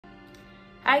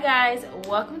Hi guys,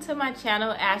 welcome to my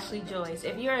channel, Ashley Joyce.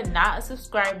 If you are not a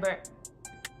subscriber,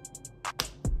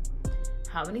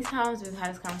 how many times we've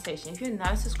had this conversation? If you're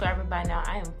not a subscriber by now,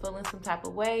 I am feeling some type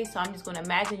of way. So I'm just gonna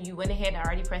imagine you went ahead and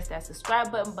already pressed that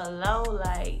subscribe button below,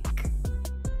 like.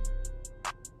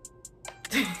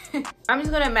 I'm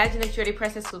just gonna imagine that you already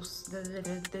pressed that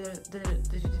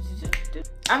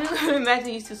I'm just gonna imagine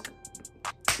you subscribe.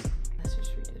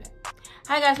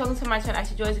 Hi guys, welcome to my channel,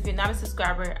 Ashley Joyce. If you're not a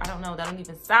subscriber, I don't know, that don't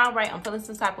even sound right. I'm feeling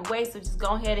some type of way, so just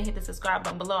go ahead and hit the subscribe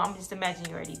button below. I'm just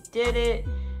imagining you already did it.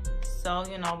 So,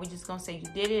 you know, we're just gonna say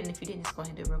you did it, and if you didn't, just go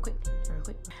ahead and do it real quick.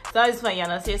 So I just want y'all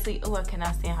know, seriously, oh, I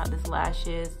cannot stand how this lash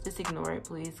is. Just ignore it,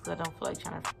 please, because I don't feel like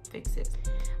trying to fix it.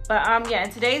 But yeah,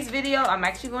 in today's video, I'm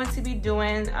actually going to be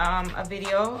doing a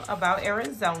video about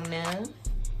Arizona.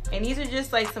 And these are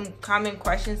just like some common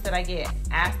questions that I get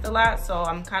asked a lot. So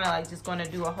I'm kind of like just going to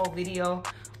do a whole video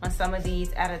on some of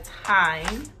these at a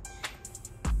time.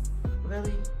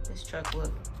 Really? This truck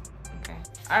look, okay.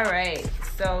 All right,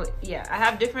 so yeah, I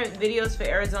have different videos for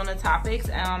Arizona topics.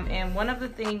 And one of the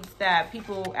things that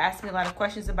people ask me a lot of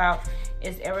questions about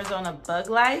is Arizona bug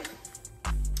life.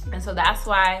 And so that's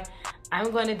why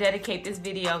I'm going to dedicate this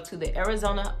video to the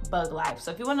Arizona bug life.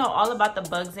 So if you want to know all about the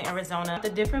bugs in Arizona, the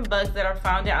different bugs that are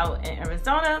found out in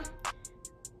Arizona,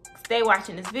 stay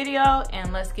watching this video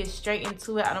and let's get straight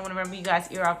into it. I don't want to remember you guys'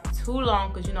 ear off too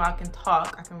long because you know I can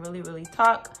talk. I can really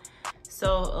talk.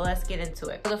 So let's get into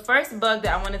it. So the first bug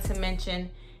that I wanted to mention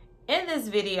in this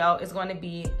video is going to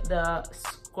be the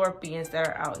scorpions that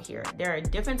are out here. There are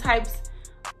different types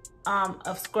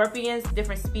of scorpions,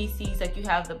 different species. Like you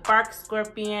have the bark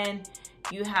scorpion,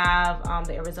 you have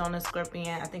the Arizona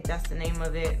scorpion, I think that's the name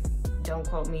of it, don't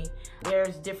quote me.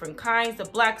 There's different kinds, the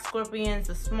black scorpions,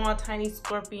 the small tiny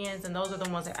scorpions, and those are the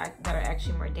ones that are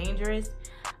actually more dangerous.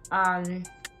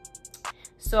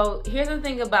 So here's the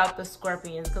thing about the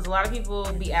scorpions, because a lot of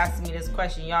people be asking me this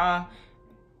question, y'all.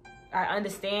 I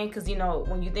understand, because you know,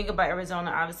 when you think about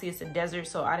Arizona, obviously it's a desert,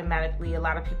 so automatically a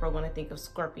lot of people are going to think of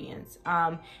scorpions.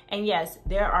 And yes,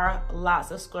 there are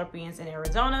lots of scorpions in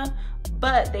Arizona,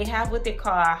 but they have what they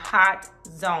call hot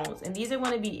zones, and these are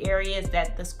going to be areas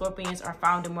that the scorpions are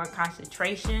found in more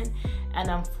concentration. And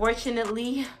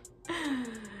unfortunately,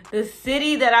 the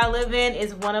city that I live in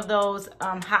is one of those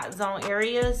hot zone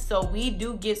areas, so we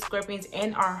do get scorpions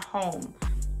in our home.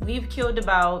 We've killed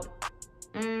about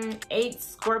 8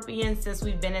 scorpions since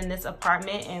we've been in this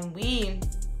apartment, and we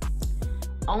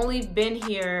only been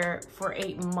here for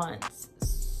 8 months.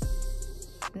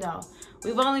 No,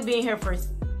 we've only been here for,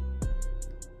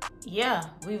 yeah,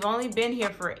 we've only been here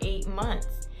for 8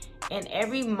 months, and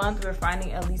every month we're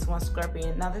finding at least 1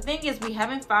 scorpion. Now the thing is, we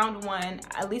haven't found one,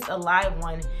 at least a live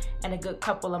one, in a good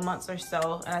couple of months or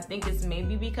so, and I think it's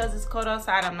maybe because it's cold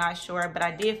outside, I'm not sure, but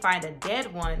I did find a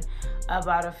dead one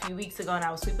about a few weeks ago, and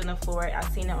I was sweeping the floor. I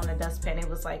seen it on the dustpan. It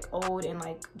was like old and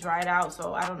like dried out,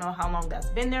 so I don't know how long that's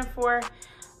been there for.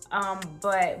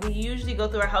 But we usually go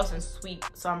through our house and sweep,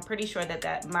 so I'm pretty sure that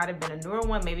that might have been a newer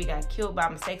one. Maybe it got killed by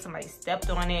mistake, somebody stepped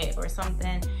on it or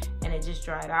something and it just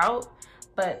dried out.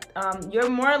 But you're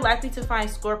more likely to find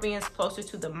scorpions closer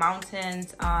to the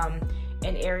mountains,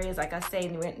 in areas, like I say,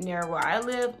 near where I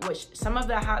live, which some of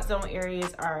the hot zone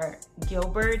areas are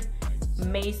Gilbert,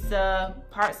 Mesa,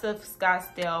 parts of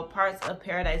Scottsdale, parts of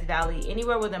Paradise Valley,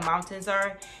 anywhere where the mountains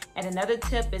are. And another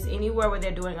tip is anywhere where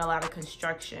they're doing a lot of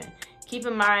construction. Keep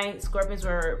in mind, scorpions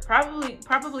were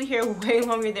probably here way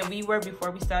longer than we were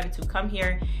before we started to come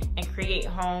here and create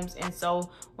homes. And so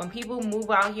when people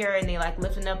move out here and they like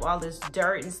lifting up all this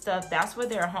dirt and stuff, that's where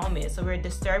their home is. So we're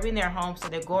disturbing their home, so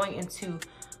they're going into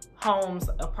homes,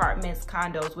 apartments,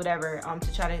 condos, whatever,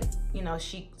 to try to, you know,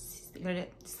 seek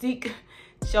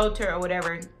shelter or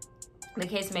whatever the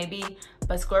case may be.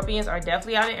 But scorpions are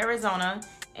definitely out in Arizona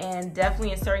and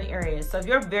definitely in certain areas. So if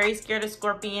you're very scared of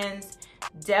scorpions,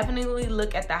 definitely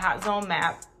look at the hot zone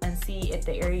map and see if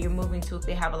the area you're moving to, if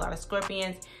they have a lot of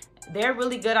scorpions. They're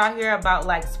really good out here about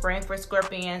like spraying for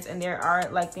scorpions, and there are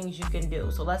like things you can do.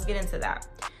 So let's get into that.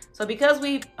 So because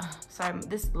we, sorry,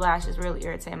 this lash is really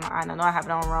irritating my eye. I know I have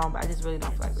it on wrong, but I just really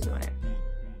don't feel like we're doing it.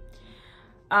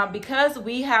 Because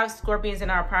we have scorpions in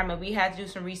our apartment, we had to do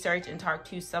some research and talk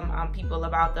to some people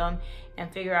about them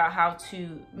and figure out how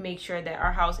to make sure that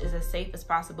our house is as safe as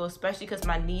possible, especially because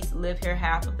my niece lived here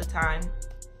half of the time.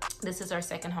 This is our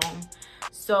second home.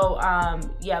 So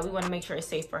yeah, we want to make sure it's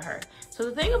safe for her. So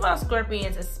the thing about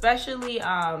scorpions, especially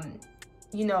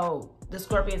you know, the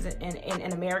scorpions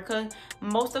in America,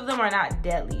 most of them are not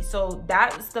deadly. So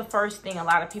that's the first thing a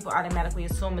lot of people automatically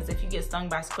assume is if you get stung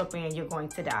by a scorpion, you're going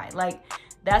to die. Like,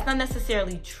 That's not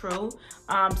necessarily true.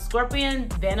 Scorpion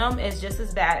venom is just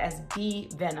as bad as bee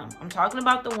venom. I'm talking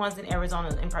about the ones in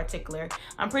Arizona in particular.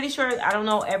 I'm pretty sure, I don't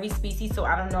know every species, so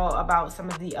I don't know about some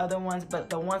of the other ones, but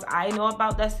the ones I know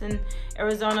about that's in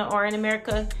Arizona or in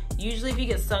America, usually if you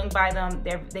get stung by them,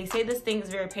 they say this thing is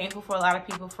very painful for a lot of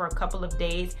people for a couple of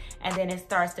days, and then it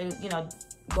starts to, you know,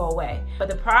 go away. But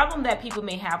the problem that people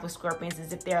may have with scorpions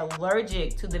is if they're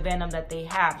allergic to the venom that they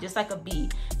have, just like a bee.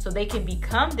 So they can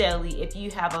become deadly if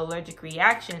you have an allergic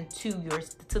reaction to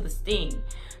the sting.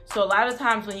 So a lot of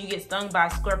times when you get stung by a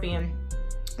scorpion,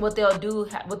 what they'll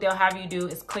have you do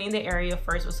is clean the area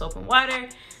first with soap and water.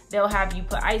 They'll have you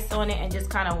put ice on it and just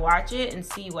kind of watch it and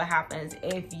see what happens.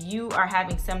 If you are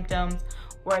having symptoms,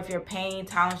 or if your pain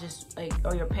tolerance is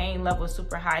or your pain level is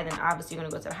super high, then obviously you're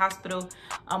gonna go to the hospital.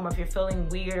 Or if you're feeling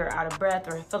weird or out of breath,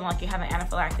 or feeling like you're having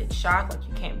anaphylactic shock, like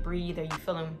you can't breathe, or you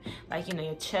feeling like, you know,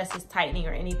 your chest is tightening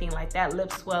or anything like that,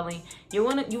 lip swelling, you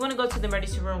wanna go to the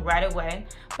emergency room right away.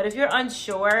 But if you're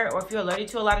unsure, or if you're allergic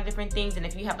to a lot of different things, and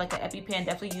if you have like an EpiPen,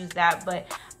 definitely use that,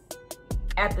 but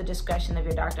at the discretion of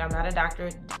your doctor. I'm not a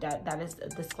doctor. That is a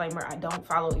disclaimer. I don't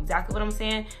follow exactly what I'm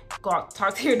saying. Go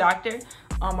talk to your doctor,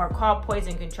 or call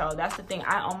poison control. That's the thing.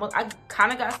 I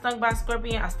kind of got stung by a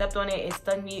scorpion. I stepped on it. It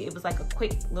stung me. It was like a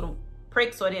quick little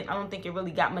prick, so I don't think it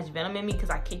really got much venom in me because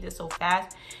I kicked it so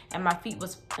fast, and my feet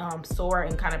was sore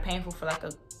and kind of painful for like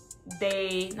a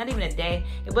day. Not even a day.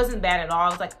 It wasn't bad at all.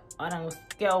 It was like on a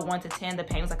scale of 1 to 10, the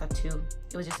pain was like a 2.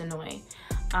 It was just annoying.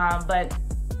 But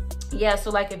yeah,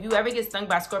 so like if you ever get stung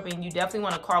by a scorpion, you definitely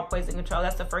want to call poison control.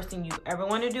 That's the first thing you ever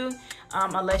want to do,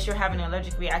 unless you're having an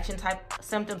allergic reaction type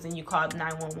symptoms, and you call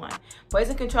 911.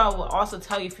 Poison control will also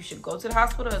tell you if you should go to the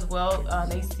hospital as well.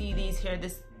 They see hear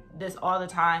this all the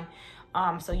time,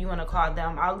 so you want to call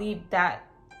them. I'll leave that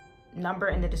number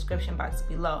in the description box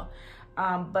below.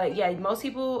 But yeah, most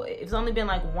people, it's only been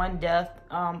like 1 death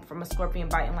from a scorpion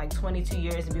bite in like 22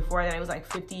 years, and before that it was like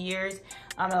 50 years.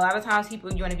 A lot of times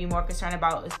people you want to be more concerned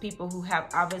about is people who have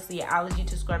obviously an allergy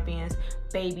to scorpions,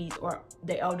 babies, or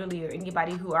the elderly, or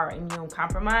anybody who are immune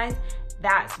compromised.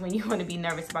 That's when you want to be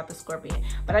nervous about the scorpion.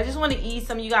 But I just want to ease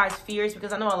some of you guys' fears,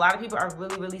 because I know a lot of people are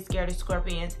really scared of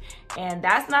scorpions, and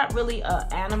that's not really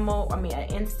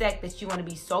an insect that you want to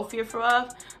be so fearful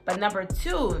of. But number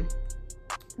 2,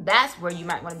 that's where you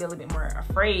might want to be a little bit more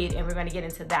afraid, and we're going to get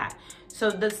into that.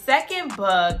 So the second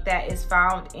bug that is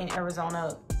found in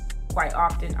Arizona quite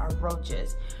often are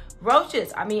roaches.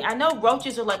 Roaches, I mean, I know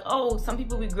roaches are like, oh, some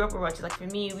people, we grew up with roaches. Like for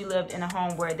me, we lived in a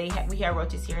home where we had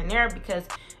roaches here and there, because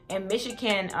in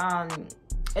Michigan,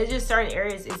 it's just certain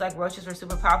areas, it's like roaches were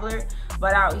super popular.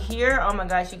 But out here, oh my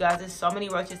gosh, you guys, there's so many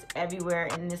roaches everywhere,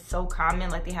 and it's so common.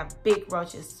 Like they have big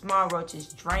roaches, small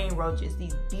roaches, drain roaches,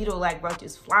 these beetle-like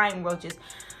roaches, flying roaches,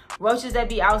 roaches that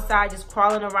be outside just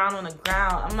crawling around on the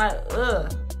ground. I'm like,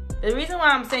 ugh. The reason why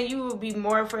I'm saying you would be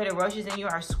more afraid of roaches than you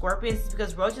are scorpions is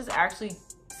because roaches actually,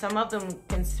 some of them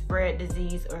can spread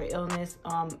disease or illness,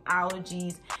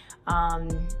 allergies,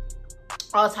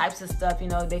 all types of stuff. You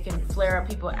know, they can flare up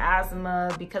people's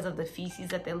asthma because of the feces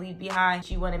that they leave behind.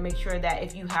 You want to make sure that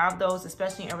if you have those,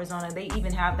 especially in Arizona, they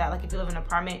even have that. Like if you live in an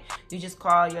apartment, you just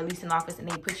call your leasing office and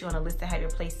they put you on a list to have your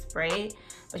place sprayed.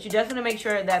 But you definitely make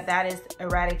sure that that is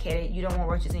eradicated. You don't want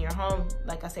roaches in your home.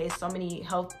 Like I say, so many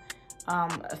health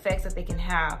effects that they can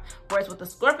have. Whereas with the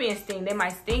scorpion sting, they might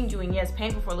sting you, and yes,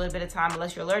 painful for a little bit of time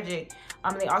unless you're allergic.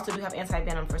 They also do have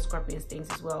anti-venom for scorpion stings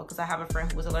as well, because I have a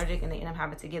friend who was allergic and they ended up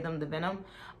having to give them the venom,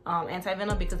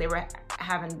 anti-venom, because they were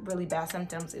having really bad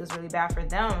symptoms. It was really bad for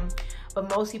them. But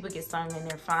most people get stung and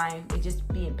they're fine. They just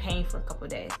be in pain for a couple of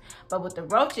days. But with the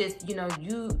roaches, you know,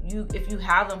 if you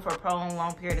have them for a prolonged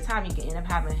long period of time, you can end up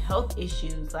having health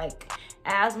issues like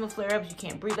asthma flare-ups, you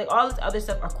can't breathe, like all this other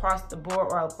stuff across the board,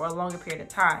 or for a longer period of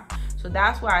time. So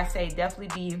that's why I say definitely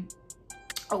be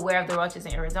aware of the roaches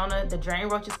in Arizona. The drain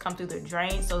roaches come through the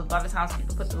drain, so a lot of times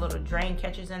people put the little drain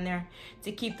catchers in there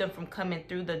to keep them from coming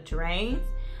through the drains.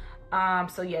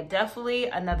 So yeah, definitely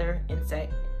another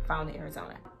insect found in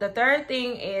Arizona. The third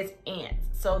thing is ants.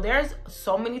 So there's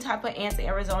so many type of ants in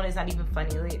Arizona, it's not even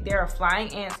funny. There are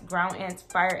flying ants, ground ants,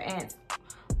 fire ants.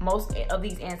 Most of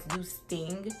these ants do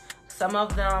sting. Some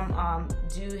of them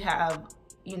do have,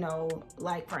 you know,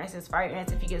 like for instance, fire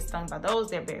ants, if you get stung by those,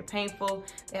 they're very painful.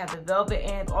 They have the velvet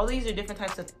ant. All these are different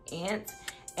types of ants.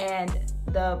 And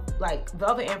the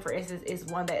velvet ant, for instance, is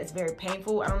one that is very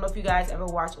painful. I don't know if you guys ever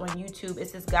watch on YouTube.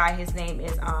 It's this guy, his name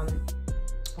is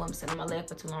well, I'm sitting on my leg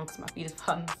for too long because my feet is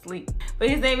falling asleep. But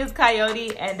his name is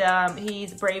Coyote, and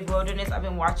he's Brave Wilderness. I've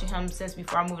been watching him since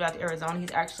before I moved out to Arizona.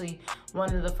 He's actually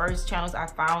one of the first channels I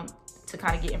found to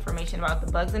kind of get information about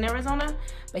the bugs in Arizona.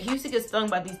 But he used to get stung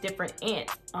by these different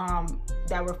ants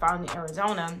that were found in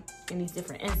Arizona, and these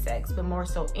different insects, but more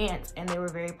so ants, and they were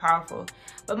very powerful.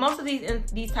 But most of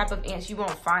these type of ants you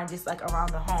won't find just like around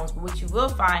the homes, but what you will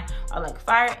find are like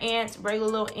fire ants, regular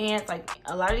little ants. Like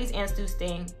a lot of these ants do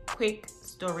sting. Quick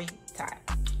story time.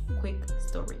 Quick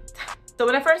story time. So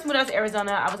when I first moved out to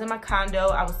Arizona, I was in my condo.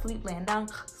 I was laying down,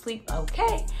 sleep,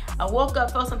 okay. I woke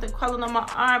up, felt something crawling on my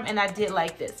arm, and I did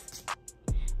like this.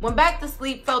 Went back to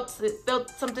sleep, felt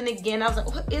something again. I was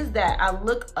like, what is that? I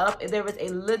look up, and there was a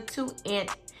little ant.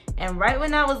 And right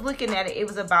when I was looking at it, it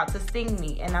was about to sting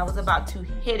me. And I was about to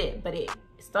hit it, but it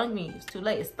stung me. It was too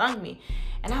late. It stung me.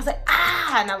 And I was like,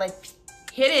 ah! And I like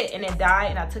hit it, and it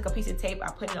died. And I took a piece of tape,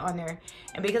 I put it on there.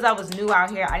 And because I was new out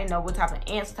here, I didn't know what type of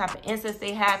ants, what type of insects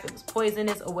they have, if it was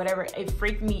poisonous or whatever. It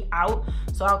freaked me out.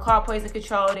 So I called poison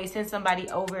control. They sent somebody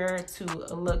over to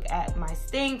look at my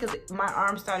sting because my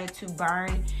arm started to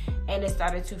burn, and it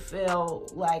started to feel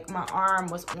like my arm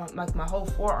was on, like my whole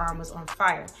forearm was on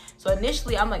fire. So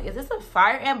initially I'm like, is this a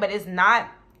fire ant? But it's not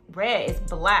red, it's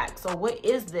black. So what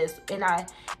is this? And I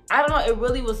don't know, it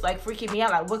really was like freaking me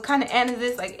out. Like, what kind of ant is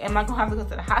this? Like, am I gonna have to go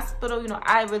to the hospital? You know,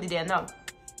 I really didn't know.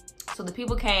 So the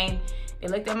people came, they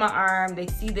looked at my arm, they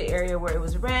see the area where it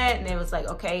was red, and they was like,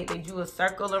 okay, they drew a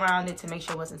circle around it to make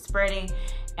sure it wasn't spreading.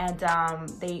 And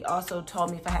they also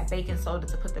told me if I had baking soda,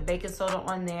 to put the baking soda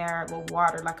on there with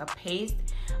water, like a paste.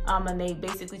 And they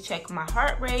basically checked my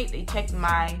heart rate, they checked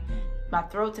my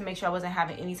throat to make sure I wasn't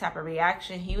having any type of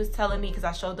reaction. He was telling me, because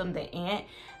I showed them the ant,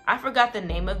 I forgot the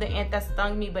name of the ant that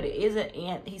stung me, but it is an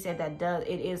ant, he said, it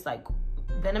is like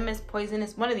venomous,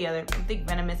 poisonous, one or the other, I think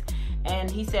venomous.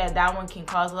 And he said that one can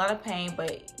cause a lot of pain,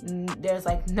 but there's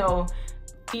like no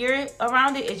fear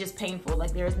around it. It's just painful.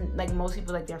 Like, there's like most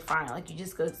people, like, they're fine. Like, you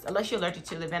just go, unless you're allergic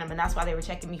to the venom. And that's why they were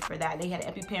checking me for that. They had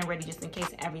an EpiPen ready just in case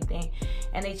and everything.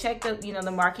 And they checked the, you know,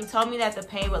 the mark. He told me that the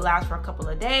pain would last for a couple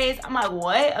of days. I'm like,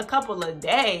 what? A couple of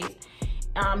days?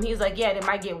 He was like, yeah, it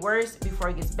might get worse before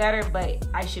it gets better, but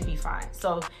I should be fine.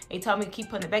 So they told me to keep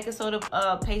putting the baking soda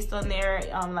paste on there,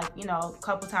 like, you know, a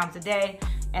couple times a day,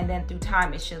 and then through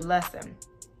time it should lessen.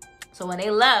 So when they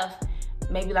left,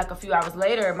 maybe like a few hours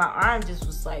later, my arm just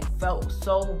was like, felt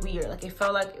so weird. Like, it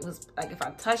felt like it was like if I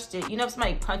touched it, you know, if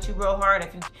somebody punched you real hard,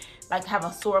 if you like have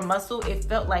a sore muscle, it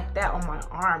felt like that on my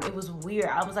arm. It was weird.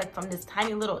 I was like from this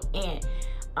tiny little ant.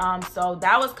 So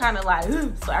that was kind of like,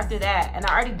 ugh. So after that, and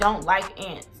I already don't like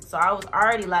ants, so I was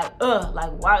already like, ugh,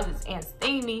 like, why is this ant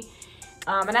stinging me?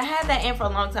 And I had that ant for a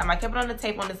long time. I kept it on the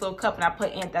tape on this little cup, and I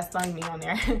put ant that stung me on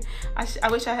there.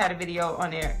 I wish I had a video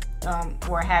on there,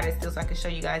 or I had it still so I could show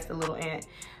you guys the little ant.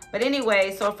 But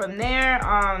anyway, so from there,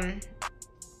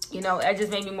 you know, it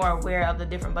just made me more aware of the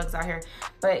different bugs out here.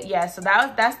 But yeah, so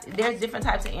there's different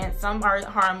types of ants. Some are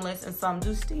harmless and some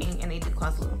do sting, and they do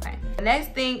cause a little pain. The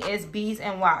next thing is bees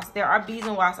and wasps. There are bees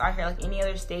and wasps out here like any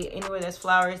other state. Anywhere there's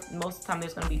flowers, most of the time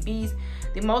there's gonna be bees.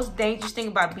 The most dangerous thing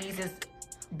about bees is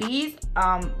bees,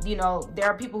 you know, there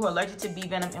are people who are allergic to bee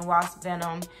venom and wasp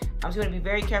venom. So you wanna be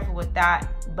very careful with that.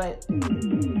 But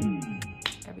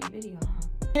every video,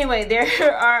 huh? Anyway,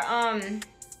 there are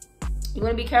you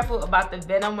want to be careful about the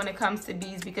venom when it comes to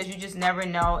bees, because you just never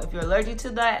know if you're allergic to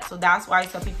that. So that's why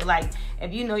some people, like,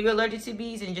 if you know you're allergic to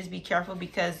bees, and just be careful,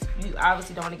 because you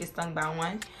obviously don't want to get stung by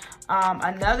one.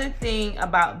 Another thing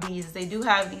about bees is they do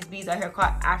have these bees out here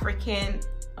called African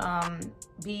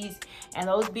bees, and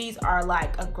those bees are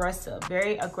like aggressive,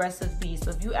 very aggressive bees.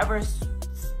 So if you ever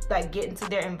like get into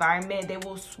their environment, they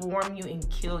will swarm you and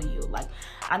kill you. Like,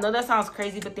 I know that sounds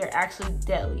crazy, but they're actually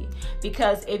deadly,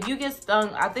 because if you get stung,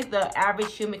 I think the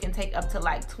average human can take up to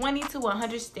like 20 to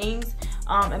 100 stings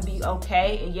and be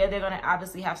okay. And yeah, they're gonna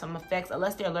obviously have some effects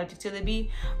unless they're allergic to the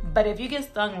bee. But if you get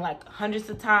stung like hundreds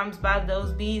of times by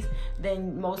those bees,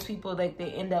 then most people, like,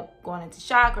 they end up going into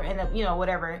shock or end up, you know,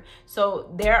 whatever.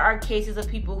 So there are cases of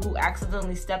people who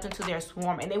accidentally stepped into their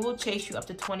swarm, and they will chase you up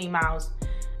to 20 miles.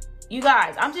 You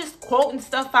guys, I'm just quoting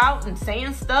stuff out and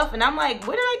saying stuff, and I'm like,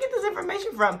 where did I get this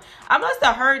information from? I must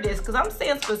have heard this, because I'm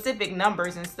saying specific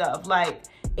numbers and stuff. Like,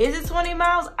 is it 20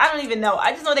 miles? I don't even know.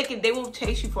 I just know they will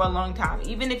chase you for a long time.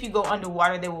 Even if you go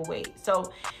underwater, they will wait.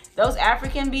 So those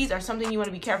African bees are something you want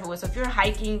to be careful with. So if you're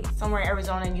hiking somewhere in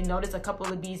Arizona and you notice a couple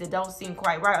of bees that don't seem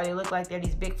quite right, or they look like they're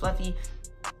these big fluffy,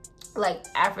 like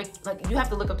you have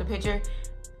to look up the picture.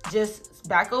 Just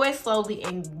back away slowly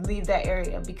and leave that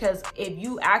area, because if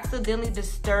you accidentally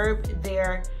disturb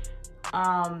their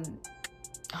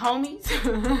homies,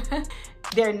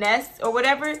 their nests or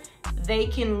whatever, they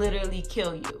can literally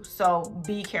kill you. So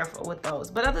be careful with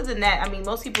those. But other than that, I mean,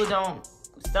 most people don't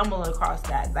stumble across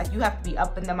that. Like, you have to be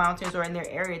up in the mountains or in their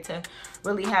area to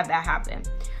really have that happen.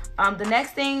 The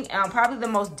next thing, probably the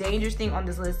most dangerous thing on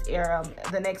this list are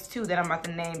the next two that I'm about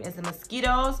to name is the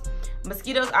mosquitoes.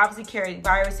 Mosquitoes obviously carry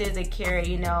viruses. They carry,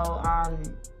 you know,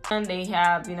 and they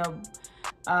have, you know,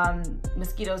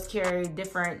 mosquitoes carry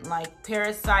different like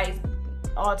parasites,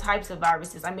 all types of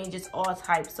viruses. I mean, just all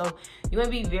types. So you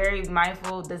want to be very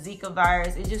mindful. The Zika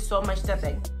virus, it's just so much stuff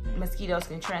that mosquitoes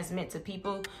can transmit to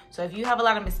people. So if you have a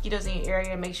lot of mosquitoes in your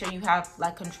area, make sure you have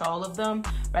like control of them,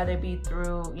 whether it be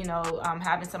through, you know,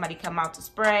 having somebody come out to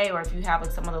spray, or if you have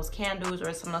like some of those candles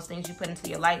or some of those things you put into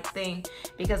your light thing,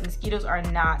 because mosquitoes are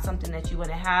not something that you want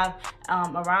to have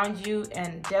around you.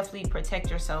 And definitely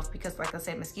protect yourself, because like I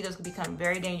said, mosquitoes can become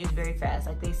very dangerous very fast.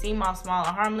 Like, they seem all small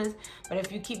and harmless, but if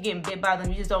you keep getting bit by them,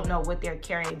 you just don't know what they're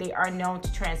carrying. They are known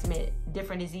to transmit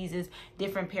different diseases,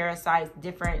 different parasites,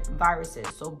 different viruses.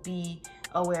 So be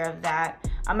aware of that.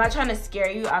 I'm not trying to scare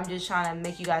you. I'm just trying to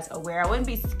make you guys aware. I wouldn't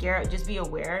be scared, just be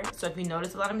aware. So if you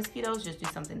notice a lot of mosquitoes, just do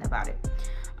something about it.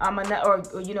 Or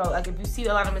you know, like if you see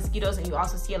a lot of mosquitoes and you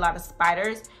also see a lot of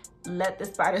spiders, let the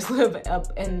spiders live up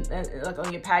and like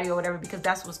on your patio or whatever, because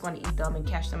that's what's going to eat them and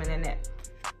catch them in their net.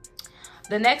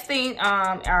 The next thing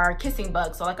are kissing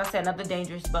bugs. So like I said, another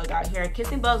dangerous bug out here.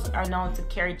 Kissing bugs are known to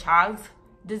carry Chagas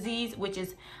disease, which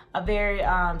is a very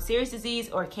serious disease,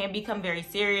 or can become very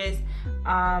serious.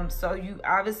 So you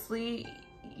obviously,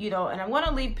 you know, and I'm going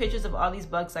to leave pictures of all these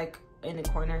bugs like in the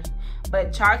corner,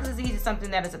 but Chagas disease is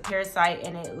something that is a parasite,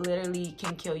 and it literally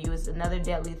can kill you. It's another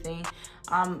deadly thing.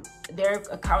 They're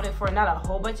accounted for not a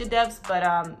whole bunch of deaths, but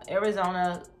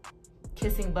Arizona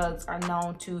kissing bugs are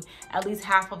known to at least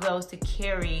half of those to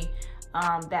carry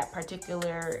that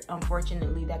particular,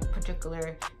 unfortunately, that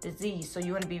particular disease. So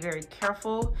you want to be very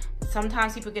careful.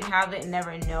 Sometimes people can have it and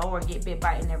never know, or get bit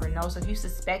by it and never know. So if you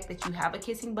suspect that you have a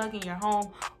kissing bug in your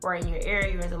home or in your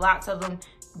area, there's lots of them,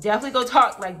 definitely go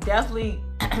talk, like definitely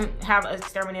have an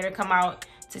exterminator come out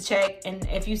to check. And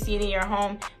if you see it in your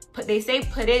home, they say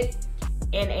put it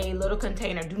in a little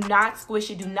container. Do not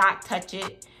squish it, do not touch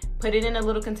it. Put it in a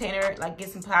little container, like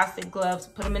get some plastic gloves,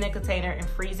 put them in a container and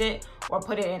freeze it, or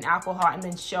put it in alcohol and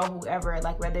then show whoever,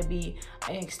 like whether it be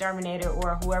an exterminator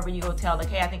or whoever you go tell, like,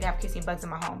 hey, I think I have kissing bugs in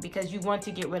my home, because you want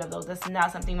to get rid of those. That's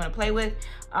not something you want to play with.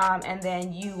 And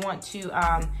then you want to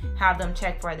have them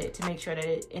check for it to make sure that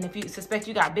it, and if you suspect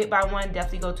you got bit by one,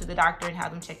 definitely go to the doctor and have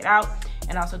them check it out,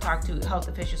 and also talk to health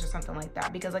officials or something like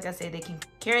that, because like I said, they can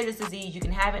carry this disease. You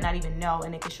can have it, not even know,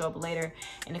 and it can show up later,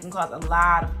 and it can cause a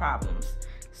lot of problems.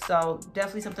 So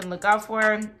definitely something to look out for.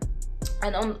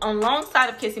 And on alongside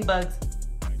of kissing bugs,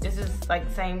 this is like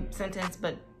the same sentence,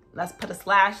 but let's put a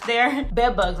slash there.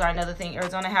 Bed bugs are another thing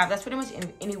Arizona have. That's pretty much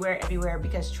anywhere, everywhere,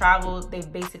 because travel,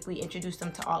 they've basically introduced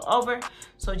them to all over.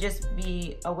 So just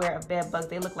be aware of bed bugs.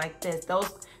 They look like this.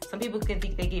 Some people can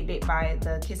think they get bit by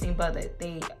the kissing bug, that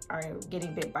they are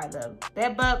getting bit by the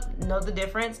bed bug. Know the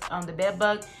difference. The bed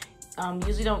bug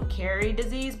usually don't carry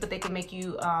disease, but they can make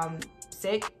you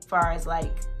sick, as far as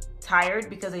like tired,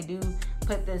 because they do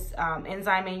put this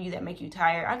enzyme in you that make you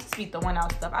tired. I just be throwing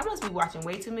out stuff. I must be watching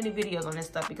way too many videos on this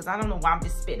stuff, because I don't know why I'm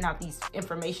just spitting out these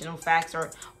informational facts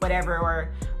or whatever,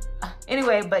 or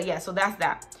anyway, but yeah, so that's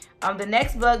that. The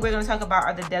next bug we're going to talk about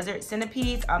are the desert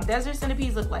centipedes. Desert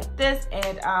centipedes look like this,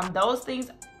 and those things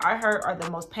I heard are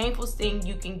the most painful sting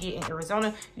you can get in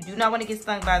Arizona. You do not want to get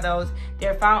stung by those.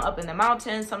 They're found up in the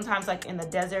mountains, sometimes like in the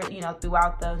desert, you know,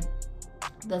 throughout the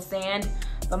sand,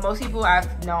 but most people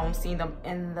I've known seen them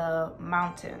in the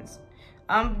mountains.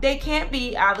 They can't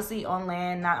be obviously on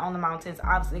land, not on the mountains.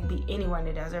 Obviously, they can be anywhere in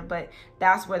the desert, but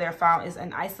that's where they're found, is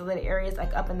in isolated areas,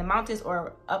 like up in the mountains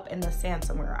or up in the sand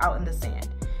somewhere, out in the sand.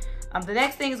 The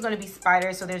next thing is going to be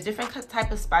spiders. So there's different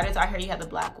type of spiders out here. You have the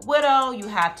black widow, you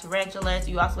have tarantulas,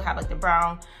 you also have like the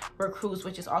brown recluse,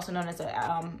 which is also known as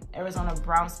a Arizona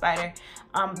brown spider.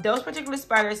 Those particular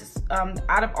spiders,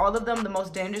 out of all of them, the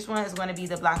most dangerous one is going to be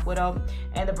the black widow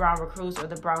and the brown recluse, or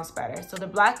the brown spider. So the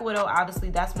black widow, obviously,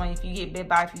 that's one, if you get bit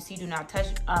by, if you see, do not touch.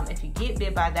 If you get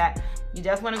bit by that, you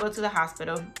definitely want to go to the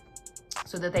hospital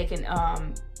so that they can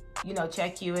you know,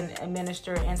 check you and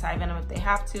administer anti-venom if they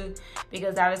have to,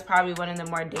 because that is probably one of the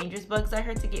more dangerous bugs I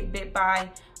heard to get bit by.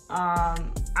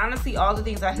 Honestly, all the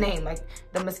things I named, like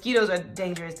the mosquitoes are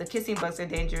dangerous, the kissing bugs are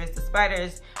dangerous, the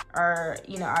spiders are,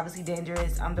 you know, obviously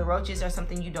dangerous. The roaches are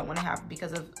something you don't want to have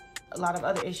because of a lot of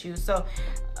other issues. So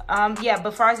yeah, but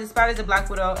as far as the spiders, the black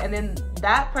widow, and then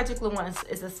that particular one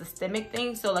is a systemic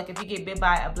thing. So like if you get bit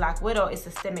by a black widow, it's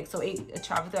systemic, so it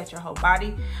travels throughout your whole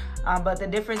body. But the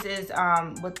difference is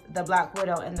with the black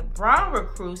widow and the brown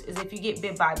recluse is if you get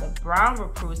bit by the brown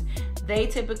recluse, they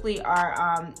typically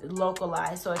are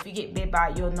localized. So if you get bit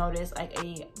by, you'll notice like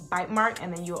a bite mark,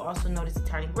 and then you'll also notice it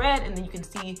turning red, and then you can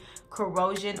see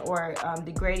corrosion or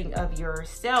degrading of your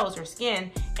cells or skin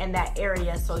in that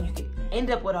area. So you can end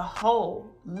up with a hole,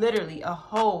 literally a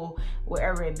hole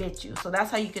wherever it bit you. So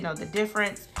that's how you can know the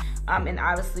difference. And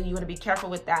obviously you want to be careful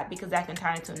with that, because that can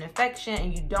turn into an infection,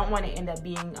 and you don't want to end up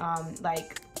being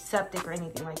like septic or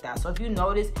anything like that. So if you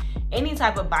notice any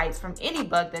type of bites from any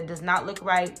bug that does not look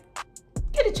right,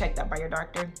 get it checked out by your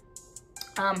doctor.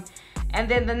 And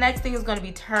then the next thing is going to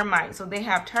be termites. So they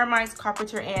have termites,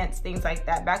 carpenter ants, things like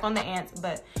that. Back on the ants,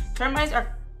 but termites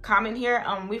are common here.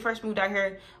 When we first moved out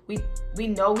here, we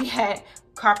know we had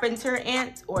carpenter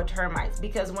ants or termites,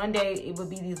 because one day it would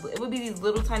be these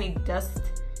little tiny dust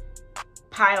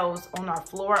piles on our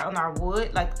floor, on our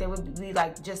wood. Like they would be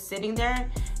like just sitting there.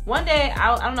 One day,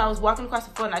 I don't know, I was walking across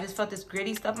the floor and I just felt this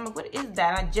gritty stuff. I'm like, what is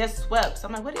that? And I just swept. So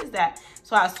I'm like, what is that?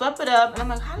 So I swept it up and I'm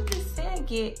like, how did this sand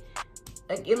get,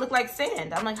 like, it looked like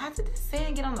sand. I'm like, how did this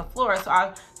sand get on the floor? So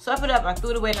I swept it up, I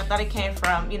threw it away, and I thought it came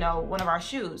from, you know, one of our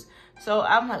shoes. So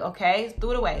I'm like, okay,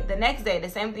 threw it away. The next day, the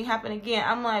same thing happened again.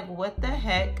 I'm like, what the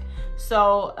heck?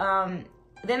 So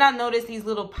then I noticed these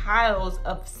little piles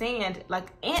of sand, like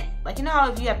you know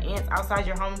how if you have ants outside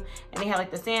your home and they have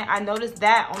like the sand, I noticed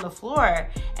that on the floor.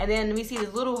 And then we see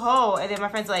this little hole, and then my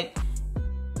friend's like,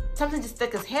 something just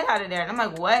stuck his head out of there. And I'm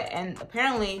like, what? And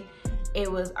apparently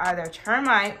it was either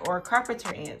termite or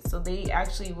carpenter ants. So they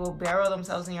actually will burrow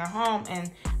themselves in your home,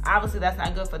 and obviously that's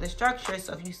not good for the structure.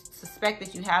 So if you suspect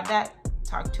that you have that,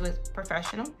 talk to a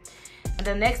professional. And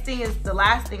the next thing is, the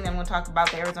last thing that I'm going to talk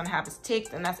about that Arizona have is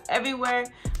ticks, and that's everywhere.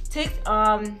 Ticks,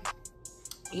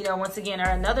 you know, once again,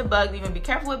 are another bug that you want to be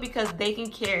careful with, because they can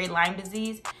carry Lyme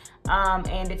disease.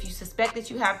 And if you suspect that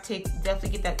you have ticks,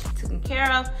 definitely get that taken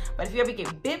care of. But if you ever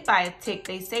get bit by a tick,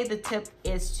 they say the tip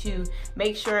is to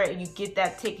make sure you get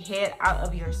that tick head out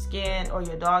of your skin or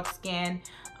your dog's skin,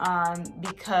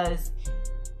 because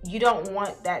you don't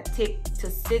want that tick to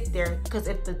sit there. Because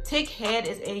if the tick head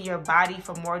is in your body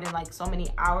for more than like so many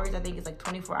hours, I think it's like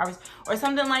 24 hours or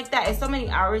something like that, it's so many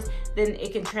hours, then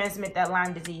it can transmit that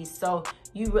Lyme disease. So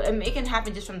it can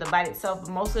happen just from the bite itself,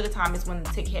 but most of the time it's when the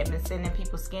tick had been sitting in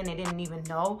people's skin, they didn't even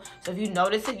know. So if you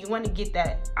notice it, you want to get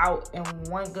that out in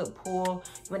one good pull.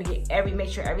 You want to get make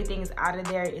sure everything is out of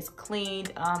there, it's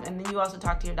cleaned, and then you also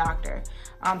talk to your doctor.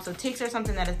 So ticks are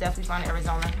something that is definitely found in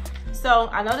Arizona. So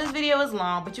I know this video is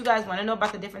long, but you guys want to know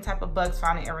about the different type of bugs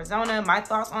found in Arizona. My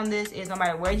thoughts on this is, no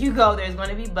matter where you go, there's going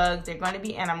to be bugs, there's going to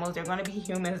be animals, there's going to be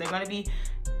humans, there's going to be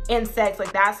insects.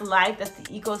 Like, that's life, that's the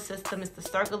ecosystem, it's the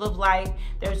circle of life.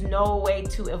 There's no way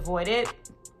to avoid it.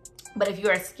 But if you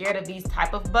are scared of these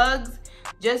type of bugs,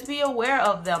 just be aware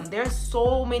of them. There's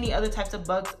so many other types of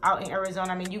bugs out in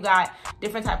Arizona. I mean, you got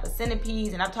different type of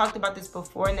centipedes, and I've talked about this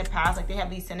before in the past. Like, they have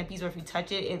these centipedes where if you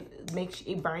touch it,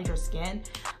 it burns your skin.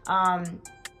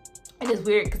 It is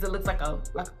weird because it looks like a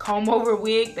comb over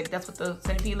wig. Like, that's what the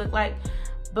centipede look like.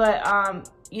 But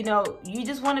you know, you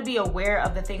just want to be aware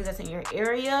of the things that's in your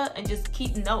area and just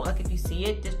keep note. Like, if you see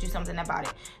it, just do something about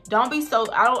it. Don't be so,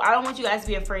 I don't want you guys to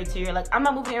be afraid too. You're like, I'm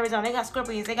not moving to Arizona. They got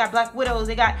scorpions, they got black widows,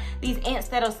 they got these ants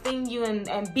that'll sting you,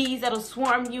 and bees that'll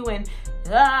swarm you, and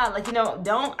like, you know,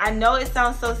 I know it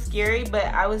sounds so scary, but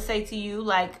I would say to you,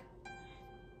 like,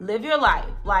 live your life.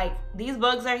 Like, these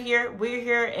bugs are here, we're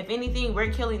here. If anything,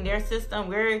 we're killing their system,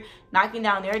 we're knocking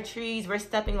down their trees, we're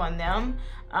stepping on them.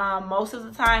 Most of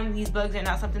the time, these bugs are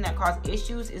not something that cause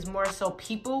issues. It's more so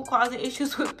people causing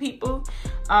issues with people,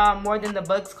 more than the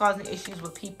bugs causing issues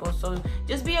with people. So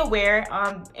just be aware.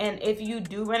 And if you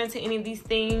do run into any of these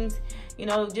things, you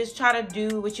know, just try to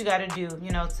do what you got to do,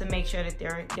 you know, to make sure that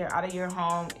they're out of your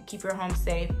home, keep your home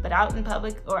safe. But out in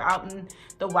public or out in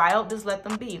the wild, just let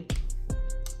them be.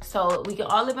 So we can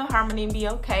all live in harmony and be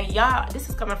okay. Y'all, this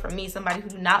is coming from me, somebody who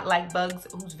do not like bugs,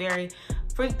 who's very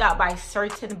freaked out by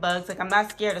certain bugs. Like, I'm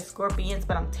not scared of scorpions,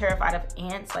 but I'm terrified of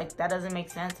ants. Like, that doesn't make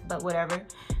sense, but whatever.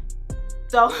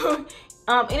 So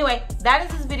anyway, that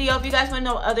is this video. If you guys want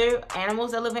to know other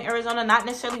animals that live in Arizona, not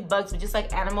necessarily bugs, but just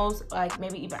like animals, like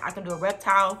maybe even I can do a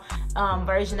reptile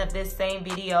version of this same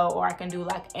video, or I can do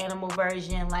like animal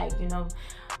version, like, you know,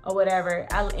 or whatever.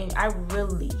 I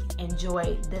really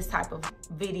enjoy this type of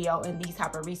video and these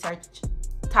type of research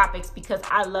topics because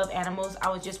I love animals. I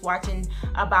was just watching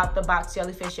about the box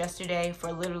jellyfish yesterday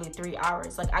for literally 3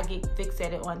 hours. Like, I get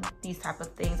fixated on these type of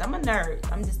things. I'm a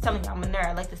nerd. I'm just telling you, I'm a nerd.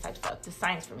 I like this type of stuff. It's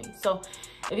science for me. So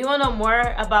if you want to know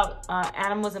more about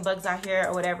animals and bugs out here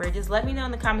or whatever, just let me know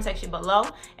in the comment section below.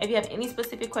 If you have any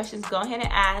specific questions, go ahead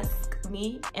and ask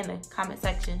me in the comment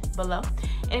section below.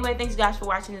 Anyway, thanks you guys for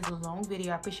watching this long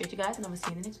video. I appreciate you guys, and I will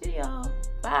see you in the next video.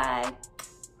 Bye.